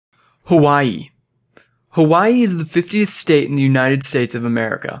Hawaii. Hawaii is the 50th state in the United States of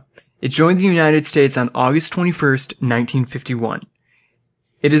America. It joined the United States on August 21st, 1951.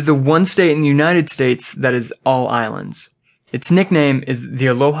 It is the one state in the United States that is all islands. Its nickname is the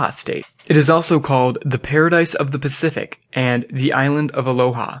Aloha State. It is also called the Paradise of the Pacific and the Island of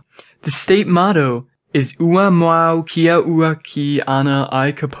Aloha. The state motto is Ua Moau Kia Ua Ki Ana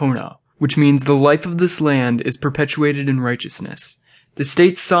Ai Kapona, which means the life of this land is perpetuated in righteousness. The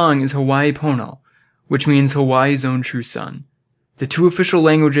state's song is Hawaii Pono, which means Hawaii's own true sun. The two official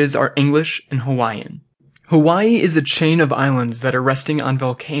languages are English and Hawaiian. Hawaii is a chain of islands that are resting on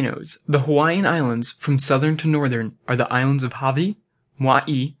volcanoes. The Hawaiian Islands, from southern to northern, are the islands of Hawaii,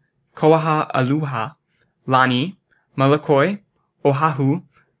 Maui, Koaha Aluha, Lani, Malakoi, Oahu,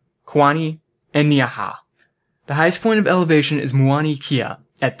 Kauai, and Niaha. The highest point of elevation is Muani Kia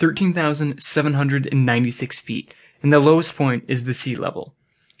at 13,796 feet, and the lowest point is the sea level.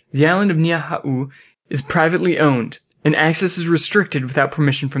 The island of Niahau is privately owned, and access is restricted without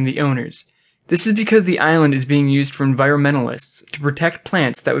permission from the owners. This is because the island is being used for environmentalists to protect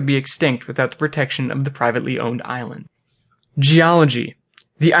plants that would be extinct without the protection of the privately owned island. Geology.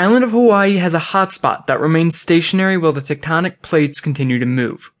 The island of Hawaii has a hotspot that remains stationary while the tectonic plates continue to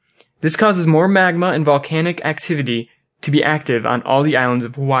move. This causes more magma and volcanic activity to be active on all the islands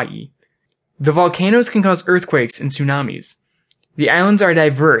of Hawaii. The volcanoes can cause earthquakes and tsunamis. The islands are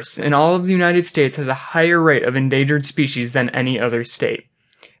diverse, and all of the United States has a higher rate of endangered species than any other state.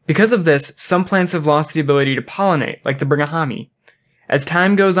 Because of this, some plants have lost the ability to pollinate, like the brigahami. As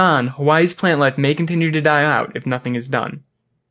time goes on, Hawaii's plant life may continue to die out if nothing is done.